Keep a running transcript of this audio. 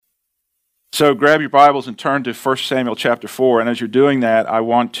So grab your Bibles and turn to 1 Samuel chapter 4. And as you're doing that, I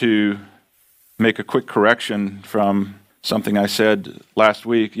want to make a quick correction from something I said last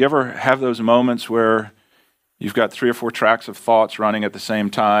week. You ever have those moments where you've got 3 or 4 tracks of thoughts running at the same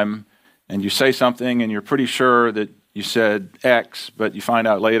time, and you say something and you're pretty sure that you said X, but you find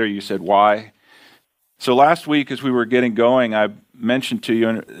out later you said Y? So last week as we were getting going, I mentioned to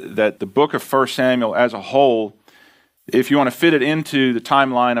you that the book of 1 Samuel as a whole, if you want to fit it into the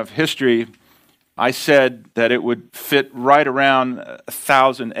timeline of history, I said that it would fit right around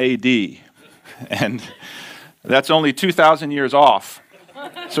 1000 AD, and that's only 2,000 years off,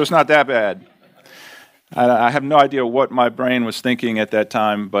 so it's not that bad. I have no idea what my brain was thinking at that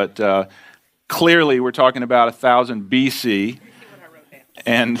time, but clearly we're talking about 1000 BC,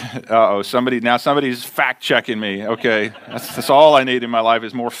 and somebody's fact-checking me. Okay, that's all I need in my life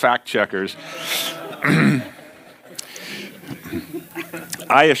is more fact-checkers.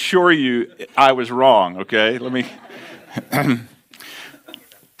 I assure you I was wrong, okay?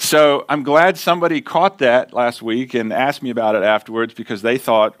 So I'm glad somebody caught that last week and asked me about it afterwards because they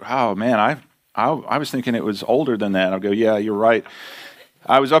thought, oh man, I was thinking it was older than that. I'll go, yeah, you're right.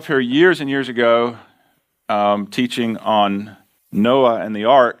 I was up here years and years ago teaching on Noah and the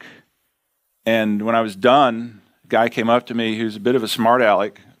ark, and when I was done, a guy came up to me who's a bit of a smart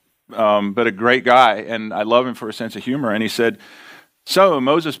aleck, but a great guy, and I love him for a sense of humor, and he said, so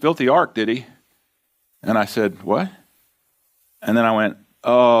Moses built the ark, did he? And I said, what? And then I went,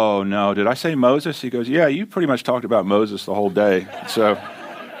 oh no, did I say Moses? He goes, yeah, you pretty much talked about Moses the whole day. So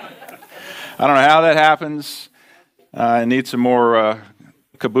I don't know how that happens. I need some more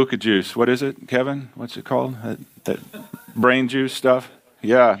kabuka juice. What is it, Kevin? What's it called? That brain juice stuff?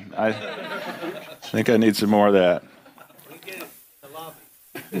 Yeah, I think I need some more of that.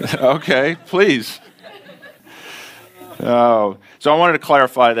 Okay, please. So I wanted to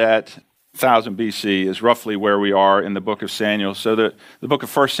clarify that 1000 BC is roughly where we are in the book of Samuel. So the book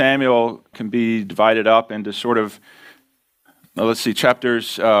of 1 Samuel can be divided up into sort of,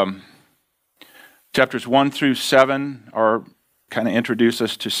 chapters 1 through 7 are kind of introduce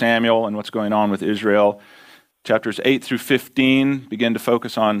us to Samuel and what's going on with Israel. Chapters 8 through 15 begin to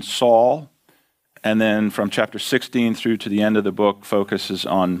focus on Saul. And then from chapter 16 through to the end of the book focuses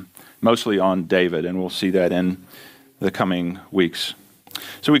mostly on David. And we'll see that in the coming weeks.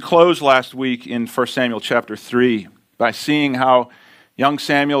 So we closed last week in 1 Samuel chapter 3 by seeing how young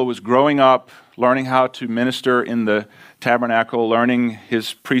Samuel was growing up, learning how to minister in the tabernacle, learning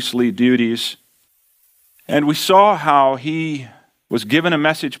his priestly duties. And we saw how he was given a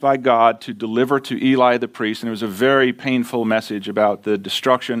message by God to deliver to Eli the priest, and it was a very painful message about the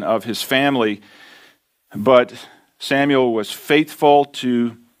destruction of his family. But Samuel was faithful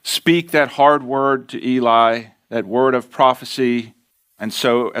to speak that hard word to Eli, that word of prophecy. And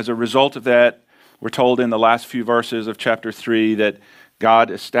so as a result of that, we're told in the last few verses of chapter 3 that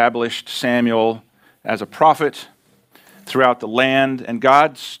God established Samuel as a prophet throughout the land. And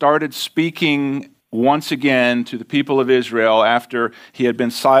God started speaking once again to the people of Israel after he had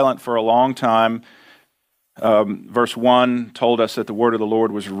been silent for a long time. Verse 1 told us that the word of the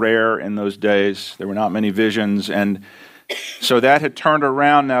Lord was rare in those days. There were not many visions, and so that had turned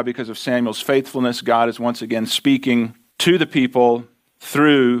around now because of Samuel's faithfulness. God is once again speaking to the people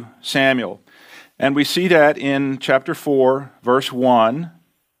through Samuel. And we see that in chapter 4, verse 1,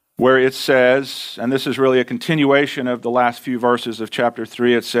 where it says, and this is really a continuation of the last few verses of chapter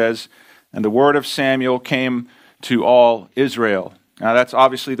 3, it says, and the word of Samuel came to all Israel. Now that's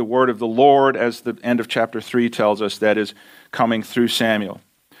obviously the word of the Lord, as the end of chapter 3 tells us, that is coming through Samuel.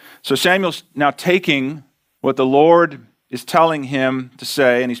 So Samuel's now taking what the Lord is telling him to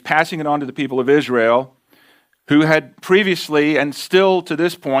say, and he's passing it on to the people of Israel, who had previously, and still to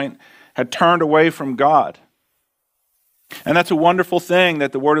this point, had turned away from God. And that's a wonderful thing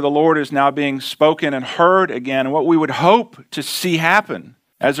that the word of the Lord is now being spoken and heard again. And what we would hope to see happen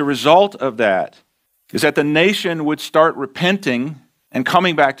as a result of that is that the nation would start repenting and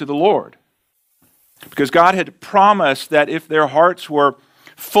coming back to the Lord. Because God had promised that if their hearts were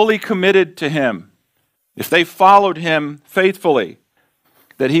fully committed to him, if they followed him faithfully,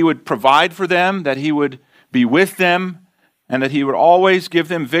 that he would provide for them, that he would be with them, and that he would always give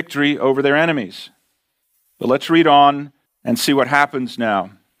them victory over their enemies. But let's read on and see what happens now.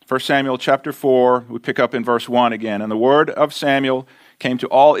 1 Samuel chapter 4, we pick up in verse 1 again. And the word of Samuel came to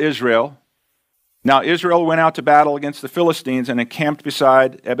all Israel. Now Israel went out to battle against the Philistines and encamped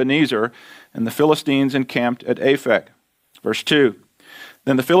beside Ebenezer, and the Philistines encamped at Aphek. Verse 2.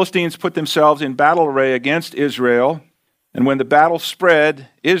 Then the Philistines put themselves in battle array against Israel, and when the battle spread,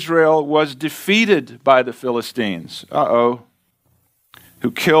 Israel was defeated by the Philistines.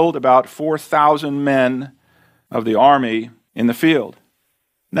 who killed about 4,000 men of the army in the field.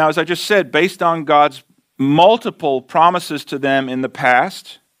 Now, as I just said, based on God's multiple promises to them in the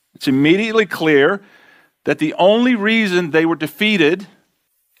past, it's immediately clear that the only reason they were defeated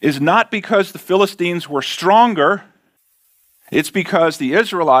is not because the Philistines were stronger, it's because the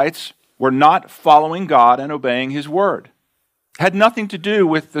Israelites were not following God and obeying his word. It had nothing to do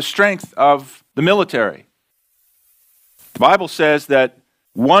with the strength of the military. The Bible says that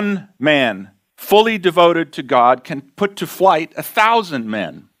one man fully devoted to God can put to flight 1,000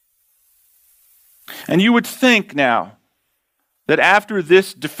 men. And you would think now that after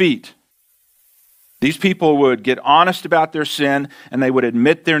this defeat, these people would get honest about their sin and they would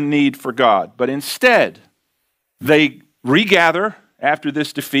admit their need for God. But instead, they regather after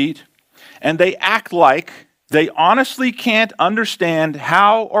this defeat and they act like they honestly can't understand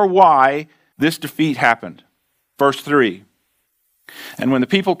how or why this defeat happened. Verse 3. And when the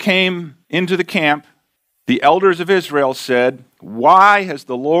people came into the camp, the elders of Israel said, "Why has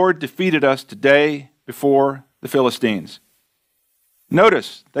the Lord defeated us today before the Philistines?"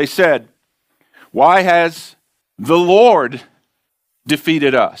 Notice, they said, "Why has the Lord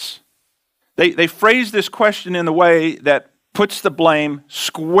defeated us?" They phrase this question in the way that puts the blame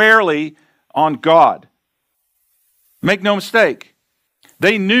squarely on God. Make no mistake,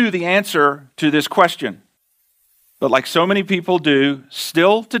 they knew the answer to this question. But like so many people do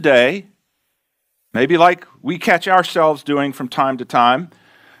still today, maybe like we catch ourselves doing from time to time,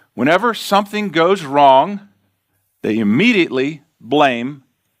 whenever something goes wrong, they immediately blame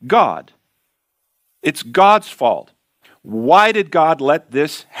God. It's God's fault. Why did God let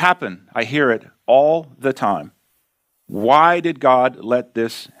this happen? I hear it all the time. Why did God let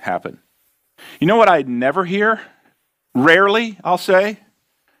this happen? You know what I never hear? Rarely, I'll say.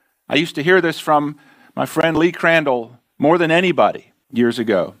 I used to hear this from my friend Lee Crandall more than anybody years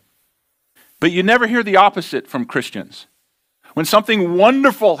ago. But you never hear the opposite from Christians. When something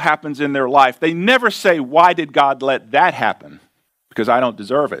wonderful happens in their life, they never say, "Why did God let that happen? Because I don't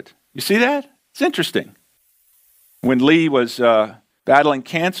deserve it." You see that? It's interesting. When Lee was battling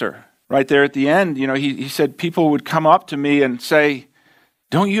cancer, right there at the end, he said people would come up to me and say,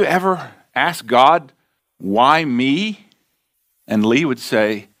 "Don't you ever ask God, why me?" And Lee would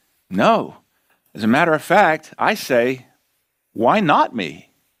say, "No. As a matter of fact, I say, why not me?"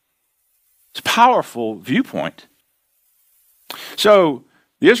 It's a powerful viewpoint. So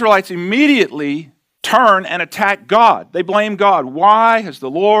the Israelites immediately turn and attack God. They blame God. Why has the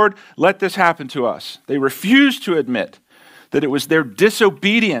Lord let this happen to us? They refuse to admit that it was their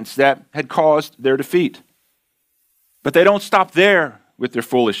disobedience that had caused their defeat. But they don't stop there with their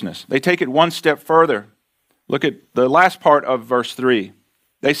foolishness. They take it one step further. Look at the last part of verse 3.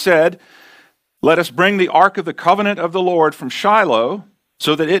 They said, "Let us bring the ark of the covenant of the Lord from Shiloh,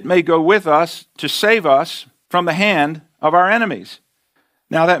 so that it may go with us to save us from the hand of our enemies."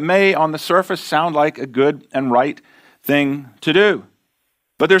 Now that may on the surface sound like a good and right thing to do.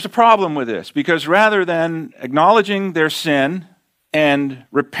 But there's a problem with this, because rather than acknowledging their sin and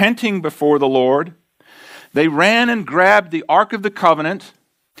repenting before the Lord, they ran and grabbed the ark of the covenant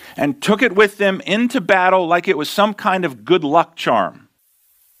and took it with them into battle like it was some kind of good luck charm.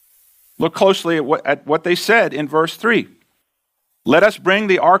 Look closely at what they said in verse 3. "Let us bring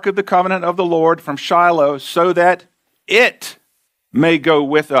the ark of the covenant of the Lord from Shiloh so that it may go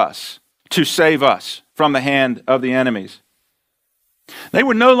with us to save us from the hand of the enemies." They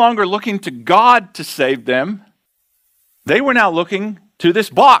were no longer looking to God to save them. They were now looking to this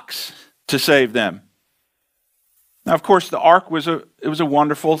box to save them. Now, of course, the ark was a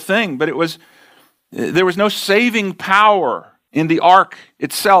wonderful thing, but there was no saving power in the ark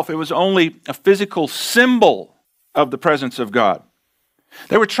itself. It was only a physical symbol of the presence of God.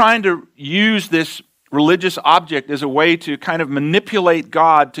 They were trying to use this religious object as a way to kind of manipulate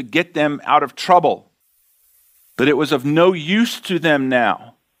God to get them out of trouble. But it was of no use to them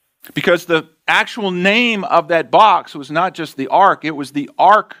now, because the actual name of that box was not just the ark, it was the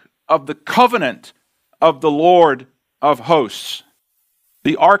Ark of the Covenant of the Lord of Hosts.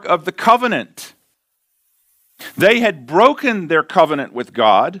 The Ark of the Covenant. They had broken their covenant with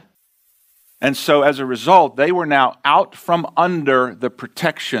God, and so as a result, they were now out from under the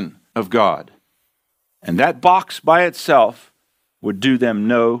protection of God. And that box by itself would do them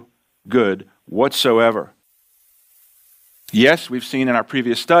no good whatsoever. Yes, we've seen in our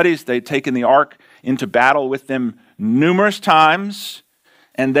previous studies, they'd taken the ark into battle with them numerous times,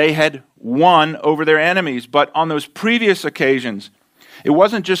 and they had won over their enemies. But on those previous occasions, it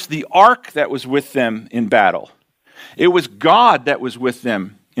wasn't just the ark that was with them in battle. It was God that was with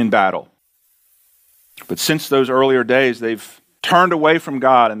them in battle. But since those earlier days, they've turned away from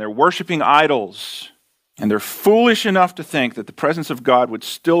God and they're worshiping idols. And they're foolish enough to think that the presence of God would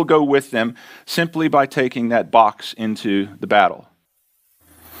still go with them simply by taking that box into the battle.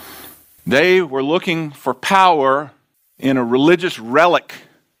 They were looking for power in a religious relic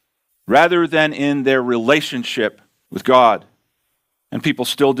rather than in their relationship with God. And people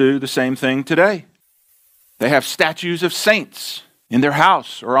still do the same thing today. They have statues of saints in their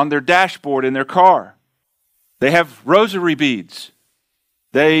house or on their dashboard in their car. They have rosary beads.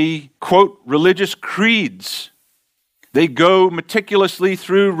 They quote religious creeds. They go meticulously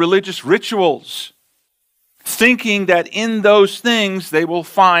through religious rituals, thinking that in those things they will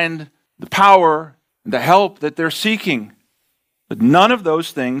find the power and the help that they're seeking. But none of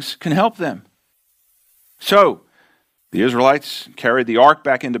those things can help them. So, the Israelites carried the ark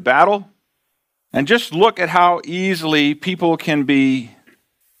back into battle. And just look at how easily people can be,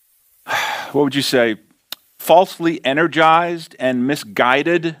 what would you say, falsely energized and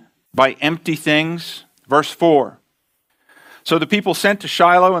misguided by empty things. Verse 4. So the people sent to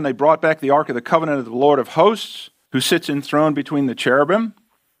Shiloh, and they brought back the ark of the covenant of the Lord of hosts, who sits enthroned between the cherubim.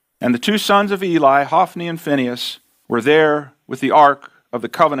 And the two sons of Eli, Hophni and Phinehas, were there with the ark of the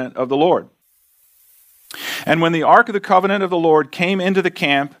covenant of the Lord. And when the ark of the covenant of the Lord came into the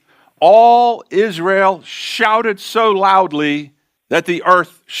camp, all Israel shouted so loudly that the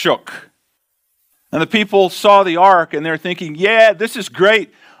earth shook. And the people saw the ark and they're thinking, yeah, this is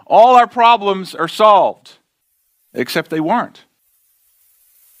great. All our problems are solved. Except they weren't.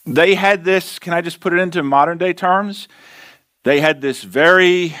 They had this, can I just put it into modern day terms? They had this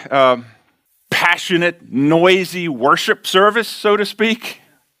very passionate, noisy worship service, so to speak.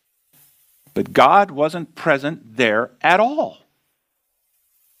 But God wasn't present there at all.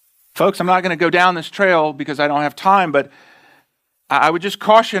 Folks, I'm not going to go down this trail because I don't have time, but I would just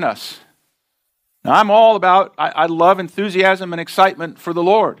caution us. Now, I'm all about, I love enthusiasm and excitement for the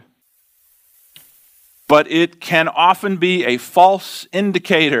Lord. But it can often be a false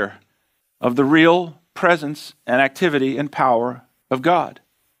indicator of the real presence and activity and power of God.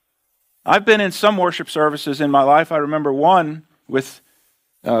 I've been in some worship services in my life. I remember one with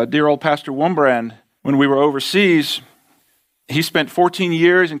dear old Pastor Wombrand when we were overseas. He spent 14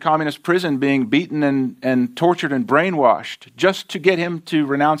 years in communist prison being beaten and tortured and brainwashed just to get him to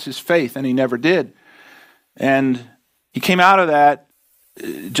renounce his faith, and he never did. And he came out of that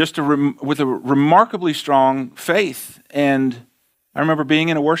with a remarkably strong faith. And I remember being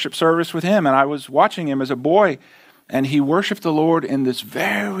in a worship service with him, and I was watching him as a boy, and he worshiped the Lord in this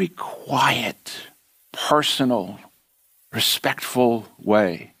very quiet, personal, respectful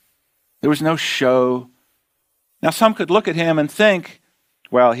way. There was no show. Now, some could look at him and think,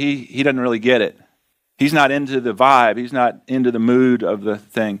 well, he doesn't really get it. He's not into the vibe. He's not into the mood of the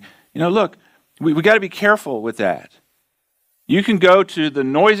thing. Look, we got to be careful with that. You can go to the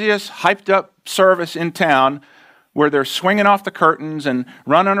noisiest, hyped up service in town where they're swinging off the curtains and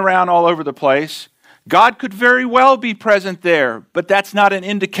running around all over the place. God could very well be present there, but that's not an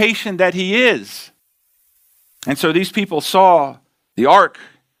indication that he is. And so these people saw the ark,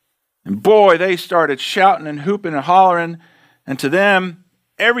 and boy, they started shouting and hooping and hollering, and to them,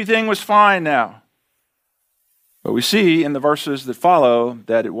 everything was fine now. But we see in the verses that follow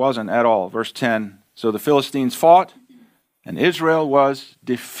that it wasn't at all. Verse 10, so the Philistines fought, and Israel was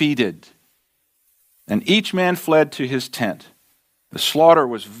defeated. And each man fled to his tent. The slaughter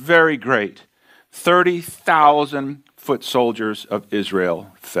was very great. 30,000 foot soldiers of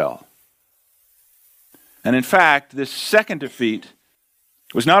Israel fell. And in fact, this second defeat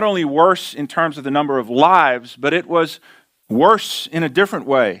was not only worse in terms of the number of lives, but it was worse in a different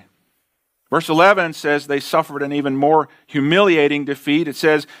way. Verse 11 says they suffered an even more humiliating defeat. It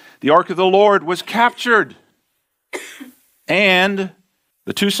says the ark of the Lord was captured. And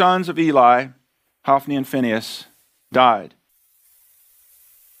the two sons of Eli, Hophni and Phinehas, died.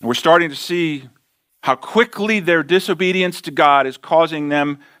 And we're starting to see how quickly their disobedience to God is causing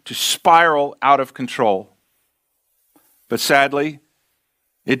them to spiral out of control. But sadly,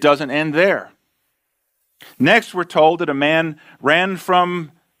 it doesn't end there. Next, we're told that a man ran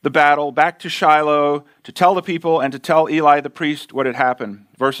from the battle back to Shiloh to tell the people and to tell Eli the priest what had happened.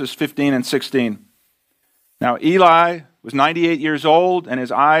 Verses 15 and 16. Now Eli was 98 years old, and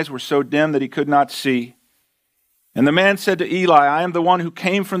his eyes were so dim that he could not see. And the man said to Eli, I am the one who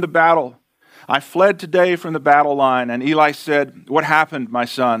came from the battle. I fled today from the battle line. And Eli said, what happened, my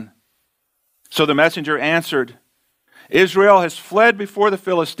son? So the messenger answered, Israel has fled before the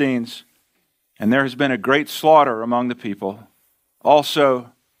Philistines, and there has been a great slaughter among the people.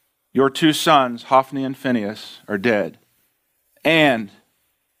 Also, your two sons, Hophni and Phinehas, are dead. And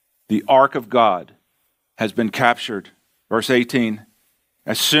the ark of God has been captured Verse 18,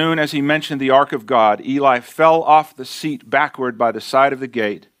 as soon as he mentioned the ark of God, Eli fell off the seat backward by the side of the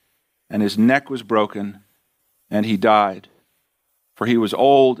gate, and his neck was broken, and he died. For he was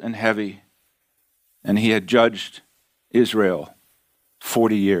old and heavy, and he had judged Israel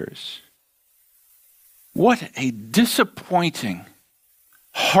 40 years. What a disappointing,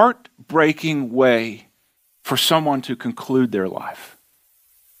 heartbreaking way for someone to conclude their life.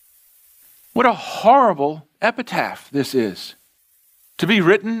 What a horrible epitaph this is, to be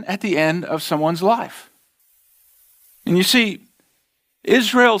written at the end of someone's life. And you see,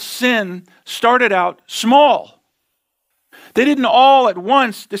 Israel's sin started out small. They didn't all at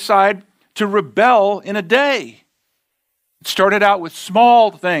once decide to rebel in a day. It started out with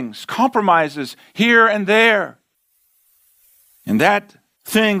small things, compromises here and there. And that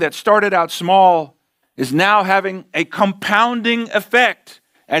thing that started out small is now having a compounding effect,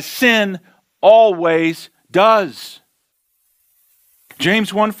 as sin always does.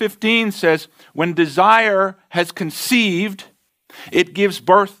 James 1:15 says, when desire has conceived, it gives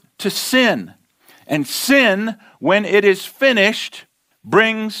birth to sin. And sin, when it is finished,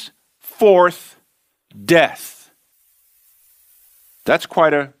 brings forth death. That's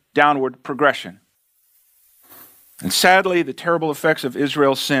quite a downward progression. And sadly, the terrible effects of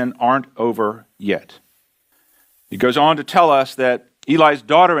Israel's sin aren't over yet. He goes on to tell us that Eli's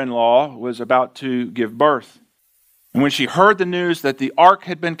daughter-in-law was about to give birth. And when she heard the news that the ark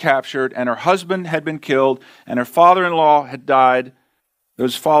had been captured and her husband had been killed and her father-in-law had died,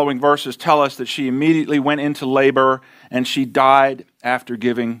 those following verses tell us that she immediately went into labor and she died after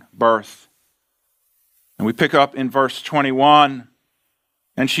giving birth. And we pick up in verse 21,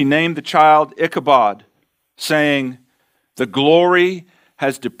 and she named the child Ichabod, saying, the glory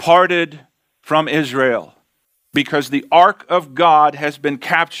has departed from Israel, because the ark of God has been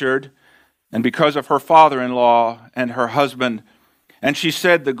captured, and because of her father-in-law and her husband. And she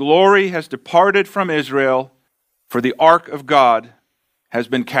said, the glory has departed from Israel, for the ark of God has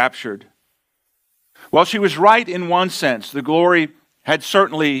been captured. Well, she was right in one sense. The glory had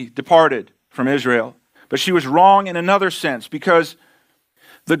certainly departed from Israel. But she was wrong in another sense, because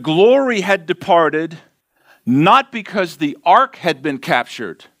the glory had departed not because the ark had been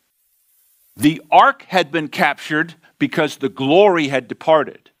captured. The ark had been captured because the glory had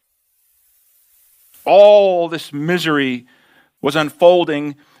departed. All this misery was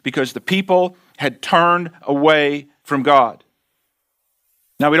unfolding because the people had turned away from God.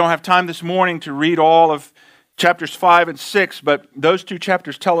 Now, we don't have time this morning to read all of chapters 5 and 6, but those two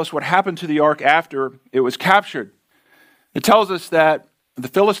chapters tell us what happened to the ark after it was captured. It tells us that the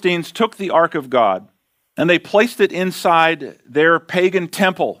Philistines took the ark of God and they placed it inside their pagan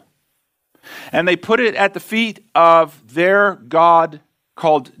temple. And they put it at the feet of their god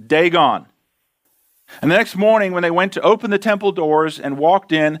called Dagon. And the next morning, when they went to open the temple doors and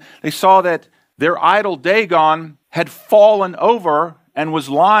walked in, they saw that their idol Dagon had fallen over and was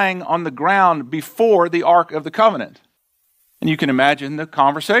lying on the ground before the Ark of the Covenant. And you can imagine the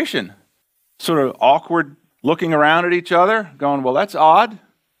conversation. Sort of awkward looking around at each other, going, well, that's odd.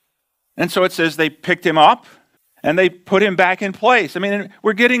 And so it says they picked him up and they put him back in place. I mean,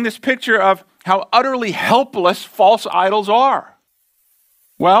 we're getting this picture of how utterly helpless false idols are.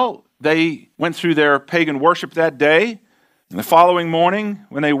 Well, they went through their pagan worship that day. And the following morning,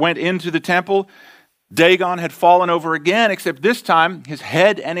 when they went into the temple, Dagon had fallen over again, except this time his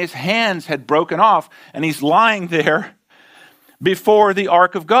head and his hands had broken off, and he's lying there before the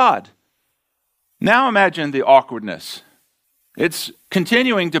ark of God. Now imagine the awkwardness. It's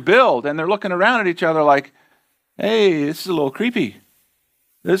continuing to build, and they're looking around at each other like, hey, this is a little creepy.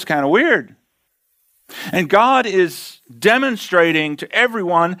 This is kind of weird. And God is demonstrating to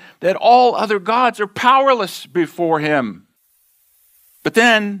everyone that all other gods are powerless before him. But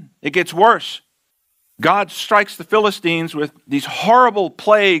then it gets worse. God strikes the Philistines with these horrible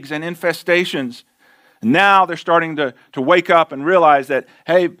plagues and infestations. And now they're starting to wake up and realize that,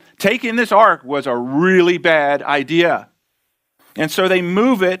 hey, taking this ark was a really bad idea. And so they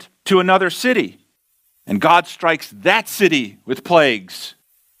move it to another city. And God strikes that city with plagues.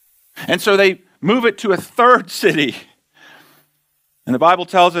 And so they move it to a third city. And the Bible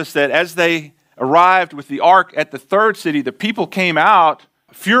tells us that as they arrived with the ark at the third city, the people came out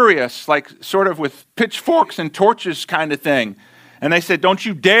furious, like sort of with pitchforks and torches kind of thing. And they said, don't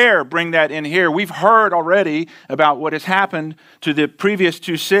you dare bring that in here. We've heard already about what has happened to the previous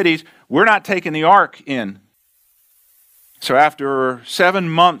two cities. We're not taking the ark in. So after 7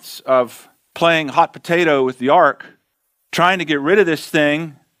 months of playing hot potato with the ark, trying to get rid of this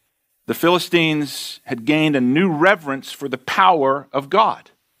thing, the Philistines had gained a new reverence for the power of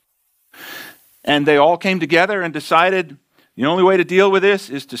God. And they all came together and decided the only way to deal with this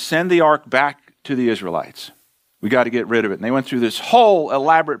is to send the ark back to the Israelites. We got to get rid of it. And they went through this whole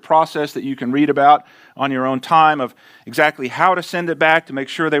elaborate process that you can read about on your own time of exactly how to send it back to make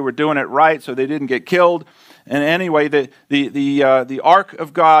sure they were doing it right so they didn't get killed. And anyway, the ark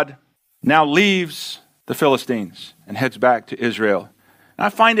of God now leaves the Philistines and heads back to Israel. And I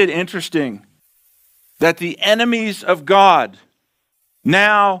find it interesting that the enemies of God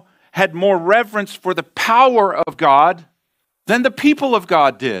now had more reverence for the power of God than the people of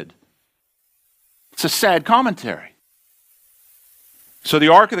God did. It's a sad commentary. So the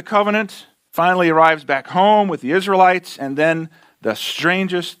Ark of the Covenant finally arrives back home with the Israelites, and then the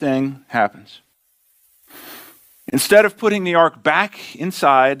strangest thing happens. Instead of putting the Ark back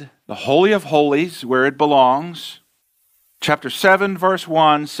inside the Holy of Holies where it belongs, chapter 7, verse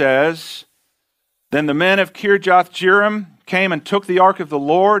 1 says, "Then the men of Kirjath-jearim came and took the Ark of the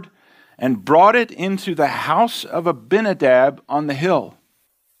Lord and brought it into the house of Abinadab on the hill,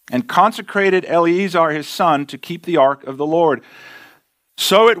 and consecrated Eleazar his son to keep the ark of the Lord.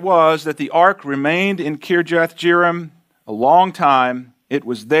 So it was that the ark remained in Kirjath-jearim a long time. It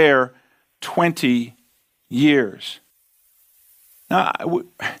was there 20 years." Now,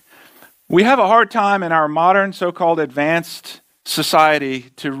 we have a hard time in our modern so-called advanced society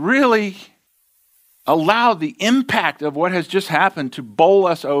to really allow the impact of what has just happened to bowl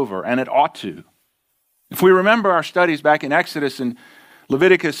us over, and it ought to. If we remember our studies back in Exodus and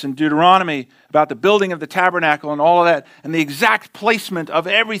Leviticus and Deuteronomy about the building of the tabernacle and all of that, and the exact placement of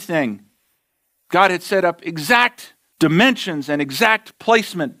everything, God had set up exact dimensions and exact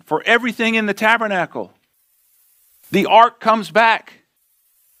placement for everything in the tabernacle. The ark comes back,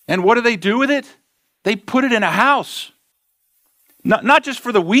 and what do they do with it? They put it in a house. Not just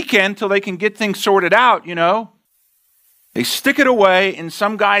for the weekend till they can get things sorted out, you know. They stick it away in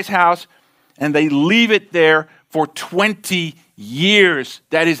some guy's house and they leave it there for 20 years.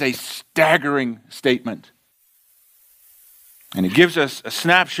 That is a staggering statement. And it gives us a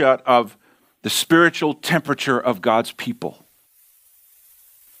snapshot of the spiritual temperature of God's people.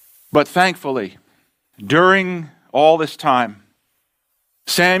 But thankfully, during all this time,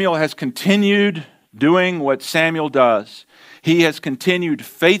 Samuel has continued doing what Samuel does. He has continued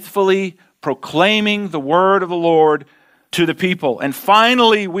faithfully proclaiming the word of the Lord to the people. And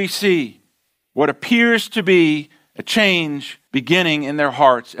finally, we see what appears to be a change beginning in their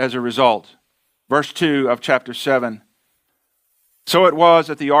hearts as a result. Verse 2 of chapter 7. "So it was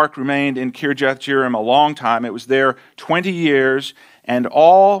that the ark remained in Kirjath-jearim a long time. It was there 20 years, and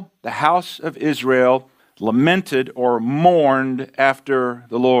all the house of Israel lamented or mourned after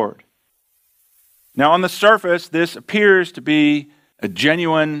the Lord." Now, on the surface, this appears to be a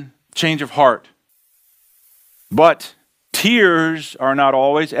genuine change of heart. But tears are not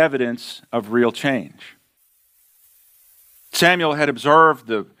always evidence of real change. Samuel had observed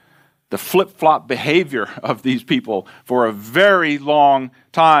the flip-flop behavior of these people for a very long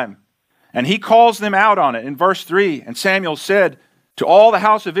time. And he calls them out on it in verse 3. "And Samuel said to all the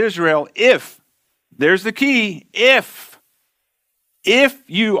house of Israel, there's the key, if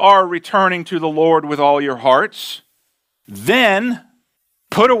you are returning to the Lord with all your hearts, then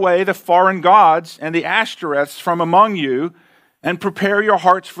put away the foreign gods and the Ashtoreths from among you, and prepare your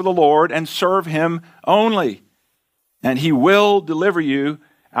hearts for the Lord, and serve him only. And he will deliver you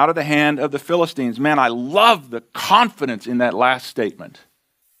out of the hand of the Philistines." Man, I love the confidence in that last statement.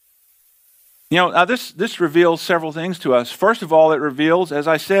 You know, now this reveals several things to us. First of all, it reveals, as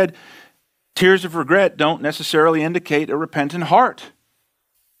I said, tears of regret don't necessarily indicate a repentant heart.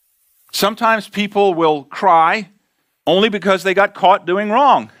 Sometimes people will cry only because they got caught doing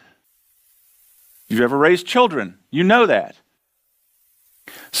wrong. If you've ever raised children, you know that.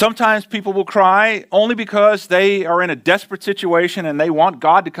 Sometimes people will cry only because they are in a desperate situation and they want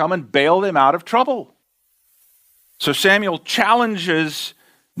God to come and bail them out of trouble. So Samuel challenges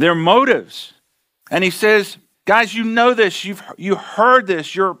their motives. And he says, guys, you know this, you heard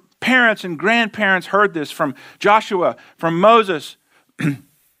this, your parents and grandparents heard this from Joshua, from Moses.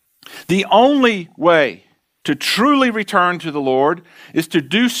 The only way to truly return to the Lord is to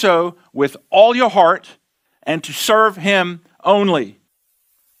do so with all your heart and to serve him only.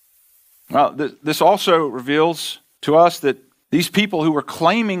 Well, this also reveals to us that these people who were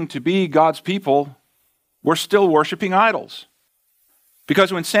claiming to be God's people were still worshiping idols.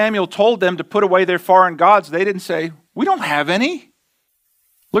 Because when Samuel told them to put away their foreign gods, they didn't say, "We don't have any."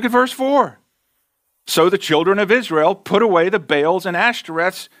 Look at verse 4. "So the children of Israel put away the Baals and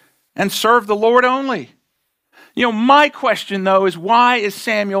Ashtoreths and served the Lord only." You know, my question, though, is why is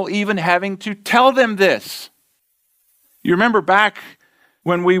Samuel even having to tell them this? You remember back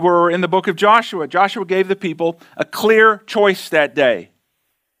when we were in the book of Joshua. Joshua gave the people a clear choice that day.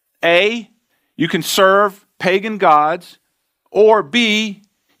 A, you can serve pagan gods, or B,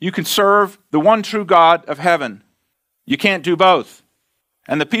 you can serve the one true God of heaven. You can't do both.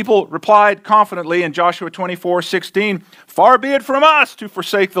 And the people replied confidently in Joshua 24:16, "Far be it from us to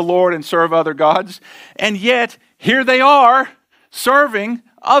forsake the Lord and serve other gods." And yet, here they are serving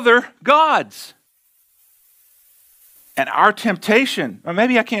other gods. And our temptation, or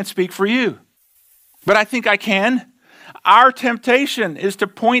maybe I can't speak for you, but I think I can. Our temptation is to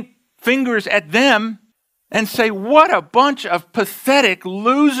point fingers at them and say, what a bunch of pathetic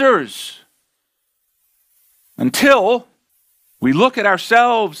losers. Until we look at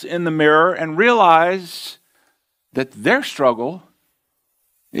ourselves in the mirror and realize that their struggle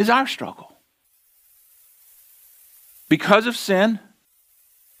is our struggle. Because of sin,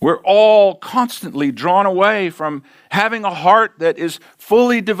 we're all constantly drawn away from having a heart that is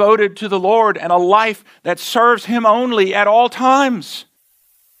fully devoted to the Lord and a life that serves Him only at all times.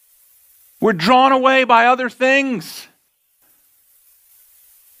 We're drawn away by other things.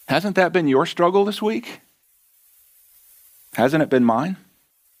 Hasn't that been your struggle this week? Hasn't it been mine?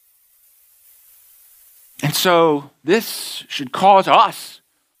 And so this should cause us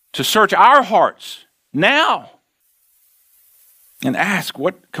to search our hearts now and ask,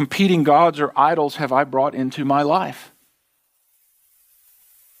 what competing gods or idols have I brought into my life?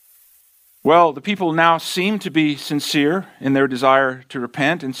 Well, the people now seem to be sincere in their desire to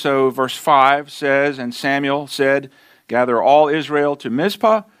repent. And so verse 5 says, "And Samuel said, 'Gather all Israel to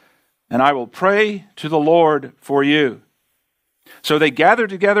Mizpah, and I will pray to the Lord for you.' So they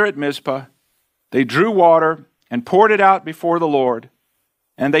gathered together at Mizpah. They drew water and poured it out before the Lord.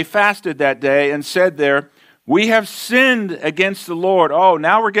 And they fasted that day and said there, 'We have sinned against the Lord.'" Oh,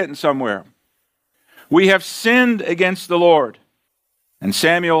 now we're getting somewhere. "We have sinned against the Lord." And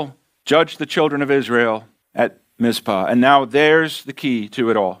Samuel judged the children of Israel at Mizpah. And now there's the key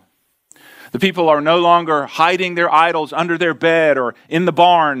to it all. The people are no longer hiding their idols under their bed or in the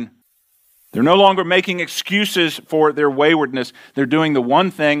barn. They're no longer making excuses for their waywardness. They're doing the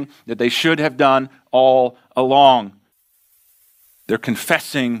one thing that they should have done all along. They're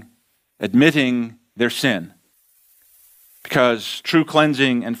confessing, admitting their sin. Because true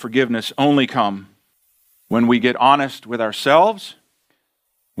cleansing and forgiveness only come when we get honest with ourselves,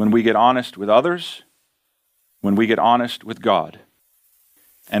 when we get honest with others, when we get honest with God,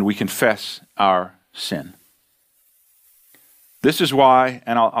 and we confess our sin. This is why,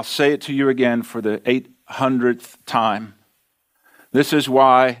 and I'll say it to you again for the 800th time, this is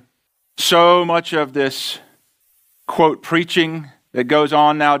why so much of this, quote, preaching that goes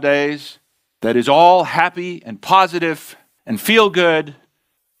on nowadays, that is all happy and positive and feel good,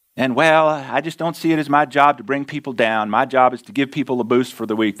 and well, I just don't see it as my job to bring people down. My job is to give people a boost for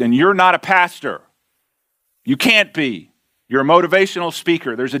the week. Then you're not a pastor. You can't be. You're a motivational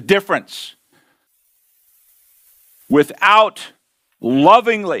speaker. There's a difference. Without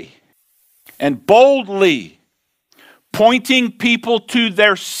lovingly and boldly pointing people to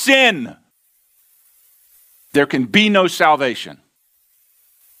their sin, there can be no salvation.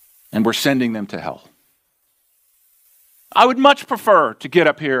 And we're sending them to hell. I would much prefer to get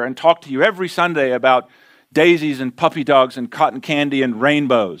up here and talk to you every Sunday about daisies and puppy dogs and cotton candy and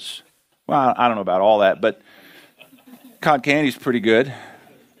rainbows. Well, I don't know about all that, but cotton candy's pretty good.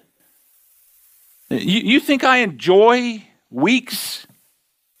 You think I enjoy weeks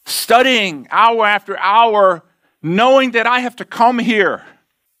studying hour after hour, knowing that I have to come here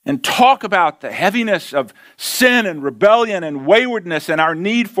and talk about the heaviness of sin and rebellion and waywardness and our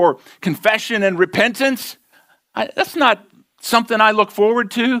need for confession and repentance? That's not something I look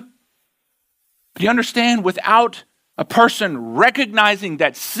forward to. Do you understand? Without a person recognizing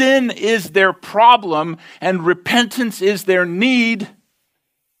that sin is their problem and repentance is their need,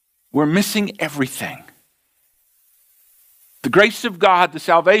 we're missing everything. The grace of God, the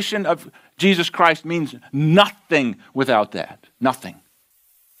salvation of Jesus Christ means nothing without that. Nothing.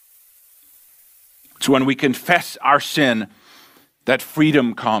 It's when we confess our sin that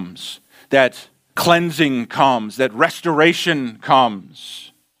freedom comes, that cleansing comes, that restoration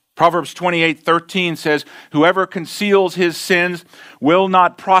comes. Proverbs 28:13 says, "Whoever conceals his sins will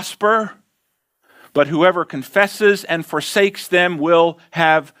not prosper, but whoever confesses and forsakes them will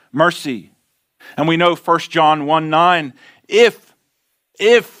have mercy." And we know 1 John 1:9, if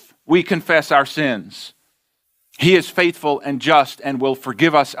we confess our sins, He is faithful and just and will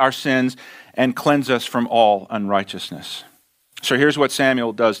forgive us our sins and cleanse us from all unrighteousness. So here's what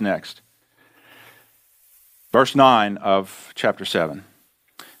Samuel does next. Verse 9 of chapter 7.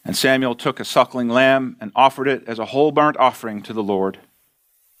 "And Samuel took a suckling lamb and offered it as a whole burnt offering to the Lord.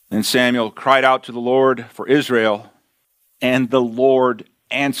 Then Samuel cried out to the Lord for Israel, and the Lord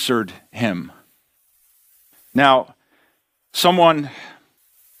answered him. Now, someone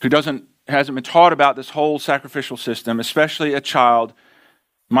who hasn't been taught about this whole sacrificial system, especially a child,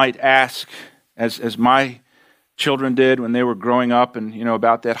 might ask, as my children did when they were growing up and,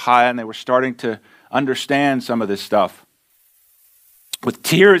 about that high, and they were starting to understand some of this stuff. With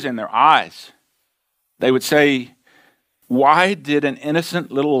tears in their eyes, they would say, why did an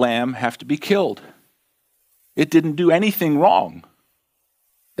innocent little lamb have to be killed? It didn't do anything wrong.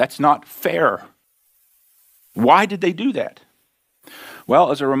 That's not fair. Why did they do that? Well,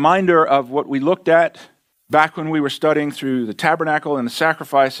 as a reminder of what we looked at back when we were studying through the tabernacle and the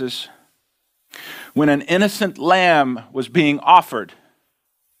sacrifices, when an innocent lamb was being offered,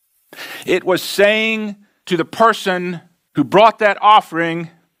 it was saying to the person who brought that offering,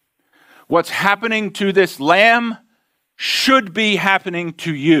 what's happening to this lamb should be happening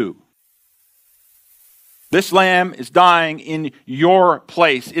to you. This lamb is dying in your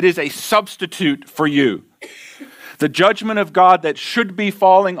place. It is a substitute for you. The judgment of God that should be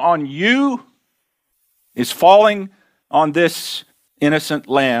falling on you is falling on this innocent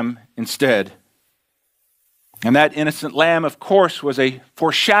lamb instead. And that innocent lamb, of course, was a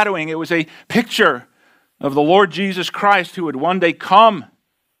foreshadowing. It was a picture of the Lord Jesus Christ, who would one day come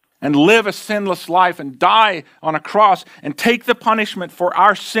and live a sinless life and die on a cross and take the punishment for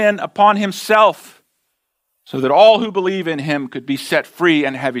our sin upon himself, so that all who believe in him could be set free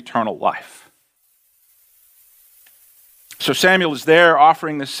and have eternal life. So Samuel is there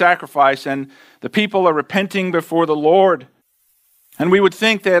offering this sacrifice, and the people are repenting before the Lord. And we would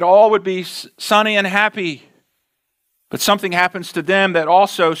think that all would be sunny and happy. But something happens to them that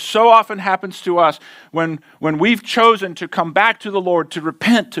also so often happens to us when we've chosen to come back to the Lord, to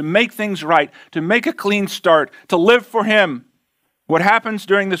repent, to make things right, to make a clean start, to live for him. What happens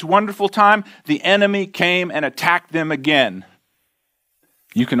during this wonderful time? The enemy came and attacked them again.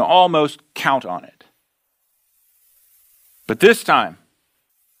 You can almost count on it. But this time,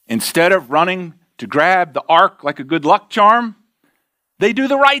 instead of running to grab the ark like a good luck charm, they do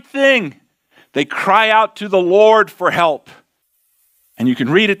the right thing. They cry out to the Lord for help. And you can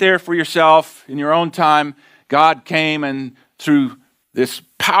read it there for yourself in your own time. God came and through this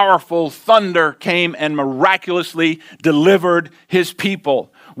powerful thunder came and miraculously delivered his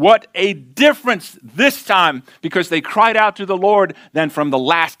people. What a difference this time, because they cried out to the Lord, than from the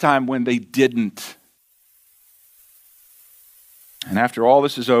last time when they didn't. And after all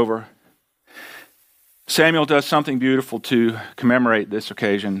this is over, Samuel does something beautiful to commemorate this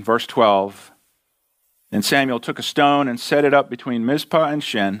occasion. Verse 12. Then Samuel took a stone and set it up between Mizpah and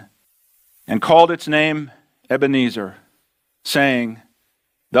Shen, and called its name Ebenezer, saying,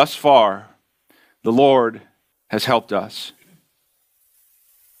 thus far the Lord has helped us.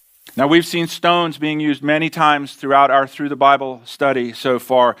 Now, we've seen stones being used many times throughout our Through the Bible study so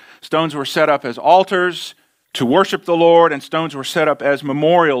far. Stones were set up as altars to worship the Lord, and stones were set up as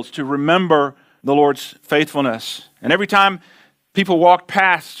memorials to remember the Lord's faithfulness. And every time people walked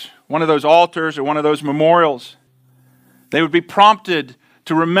past one of those altars or one of those memorials, they would be prompted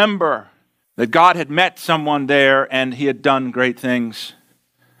to remember that God had met someone there and he had done great things.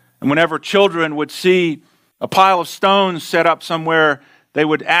 And whenever children would see a pile of stones set up somewhere, they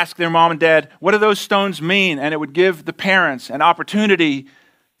would ask their mom and dad, what do those stones mean? And it would give the parents an opportunity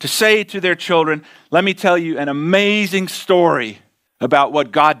to say to their children, let me tell you an amazing story about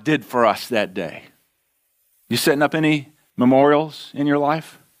what God did for us that day. You setting up any memorials in your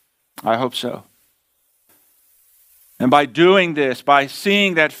life? I hope so. And by doing this, by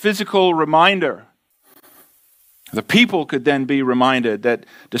seeing that physical reminder, the people could then be reminded that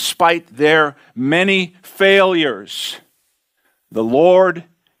despite their many failures, the Lord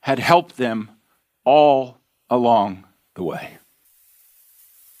had helped them all along the way.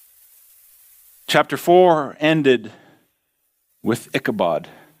 Chapter 4 ended with Ichabod.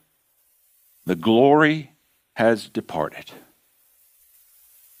 The glory has departed.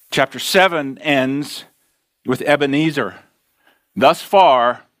 Chapter 7 ends with Ebenezer. Thus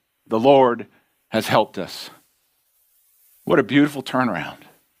far, the Lord has helped us. What a beautiful turnaround.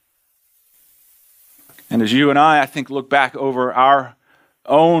 And as you and I think, look back over our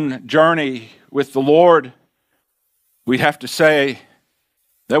own journey with the Lord, we'd have to say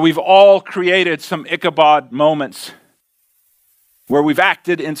that we've all created some Ichabod moments where we've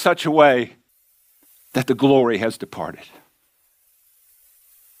acted in such a way that the glory has departed.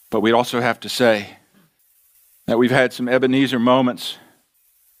 But we'd also have to say that we've had some Ebenezer moments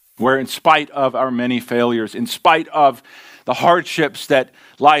where, in spite of our many failures, in spite of the hardships that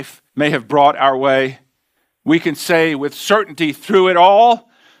life may have brought our way, we can say with certainty through it all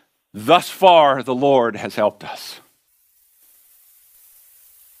thus far the Lord has helped us.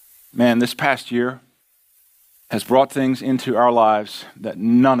 Man, this past year has brought things into our lives that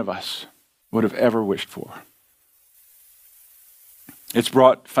none of us would have ever wished for. It's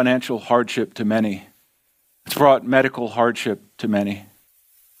brought financial hardship to many. It's brought medical hardship to many.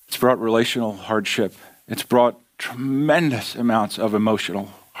 It's brought relational hardship. It's brought tremendous amounts of emotional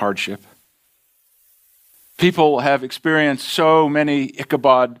hardship. People have experienced so many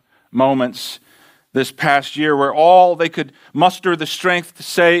Ichabod moments this past year where all they could muster the strength to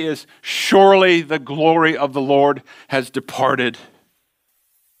say is, surely the glory of the Lord has departed.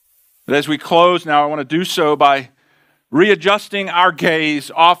 But as we close now, I want to do so by readjusting our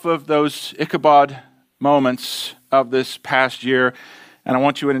gaze off of those Ichabod moments of this past year. And I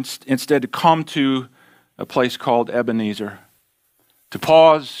want you instead to come to a place called Ebenezer, to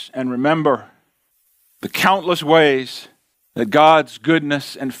pause and remember the countless ways that God's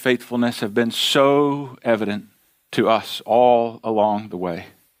goodness and faithfulness have been so evident to us all along the way.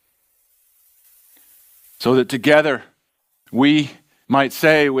 So that together we might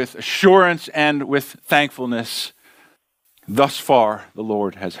say with assurance and with thankfulness, thus far the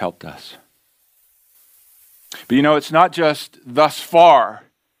Lord has helped us. But you know, it's not just thus far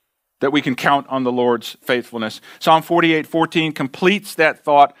that we can count on the Lord's faithfulness. Psalm 48:14 completes that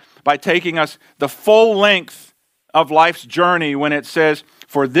thought by taking us the full length of life's journey when it says,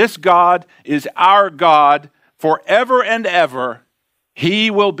 for this God is our God forever and ever. He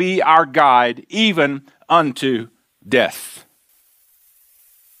will be our guide even unto death.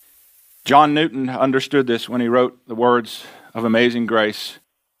 John Newton understood this when he wrote the words of Amazing Grace.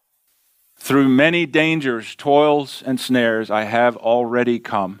 Through many dangers, toils, and snares I have already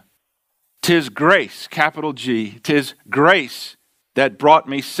come. 'Tis grace, capital G, 'tis grace that brought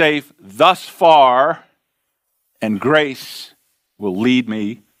me safe thus far, and grace will lead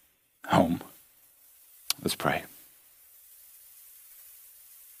me home. Let's pray.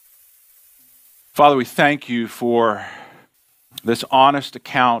 Father, we thank you for this honest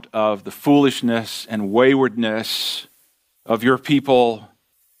account of the foolishness and waywardness of your people,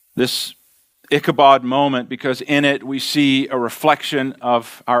 this Ichabod moment, because in it we see a reflection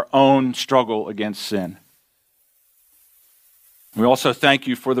of our own struggle against sin. We also thank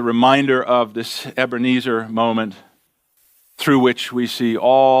you for the reminder of this Ebenezer moment through which we see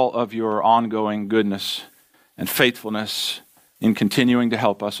all of your ongoing goodness and faithfulness in continuing to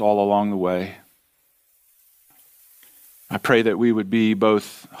help us all along the way. I pray that we would be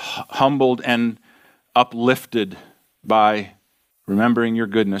both humbled and uplifted by remembering your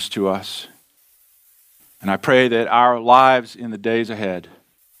goodness to us. And I pray that our lives in the days ahead,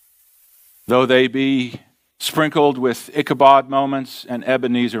 though they be sprinkled with Ichabod moments and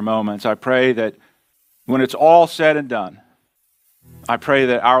Ebenezer moments, I pray that when it's all said and done, I pray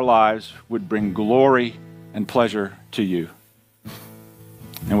that our lives would bring glory and pleasure to you.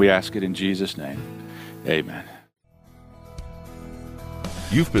 And we ask it in Jesus' name. Amen.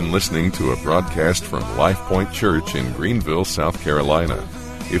 You've been listening to a broadcast from Life Point Church in Greenville, South Carolina.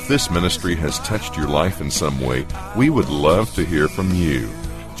 If this ministry has touched your life in some way, we would love to hear from you.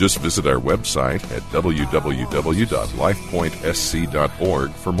 Just visit our website at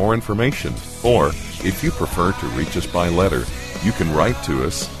www.lifepointsc.org for more information. Or, if you prefer to reach us by letter, you can write to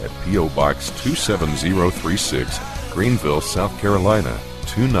us at P.O. Box 27036, Greenville, South Carolina,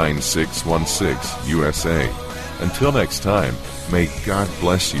 29616, USA. Until next time, may God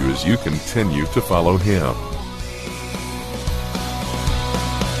bless you as you continue to follow Him.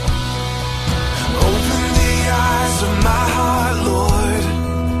 Open the eyes of my heart, Lord.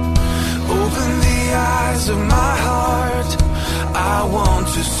 Open the eyes of my heart. I want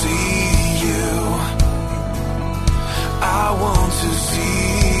to see you. I want to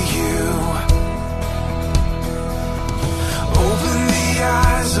see you. Open the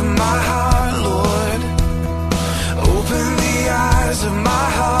eyes of my heart, Lord. Open the eyes of my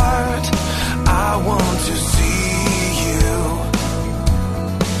heart. I want to see